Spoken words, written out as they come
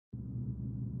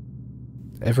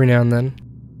Every now and then,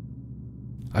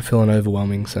 I feel an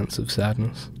overwhelming sense of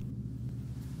sadness.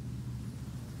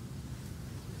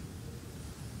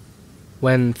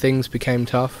 When things became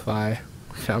tough, I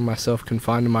found myself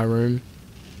confined in my room,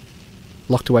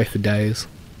 locked away for days,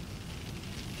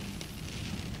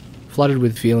 flooded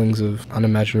with feelings of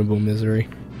unimaginable misery.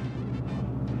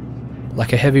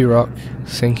 Like a heavy rock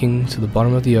sinking to the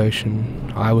bottom of the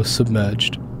ocean, I was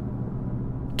submerged,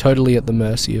 totally at the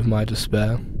mercy of my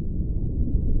despair,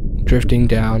 drifting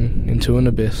down into an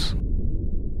abyss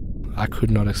I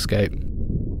could not escape.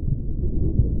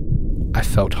 I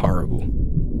felt horrible.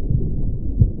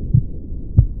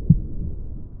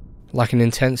 Like an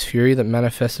intense fury that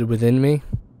manifested within me,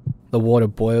 the water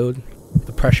boiled,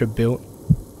 the pressure built.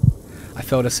 I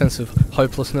felt a sense of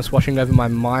hopelessness washing over my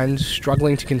mind,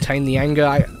 struggling to contain the anger.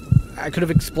 I could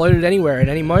have exploded anywhere at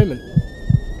any moment.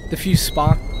 The few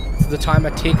sparks of the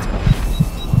timer ticked.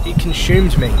 It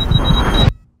consumed me.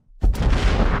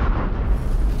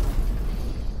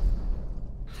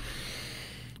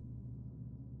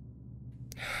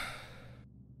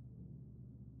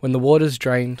 When the waters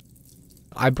drained,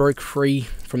 I broke free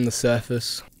from the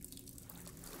surface.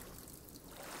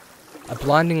 A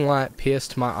blinding light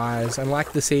pierced my eyes, and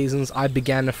like the seasons, I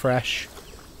began afresh.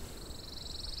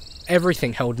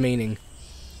 Everything held meaning.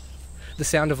 The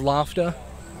sound of laughter,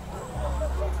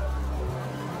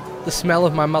 the smell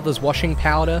of my mother's washing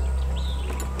powder,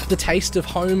 the taste of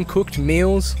home-cooked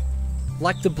meals,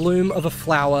 like the bloom of a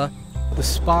flower, the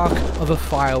spark of a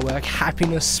firework,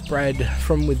 happiness spread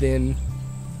from within.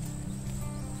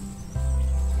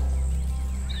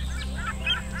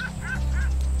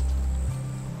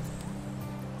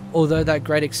 Although that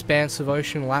great expanse of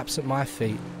ocean laps at my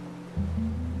feet,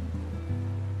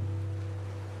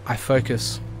 I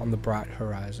focus on the bright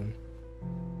horizon.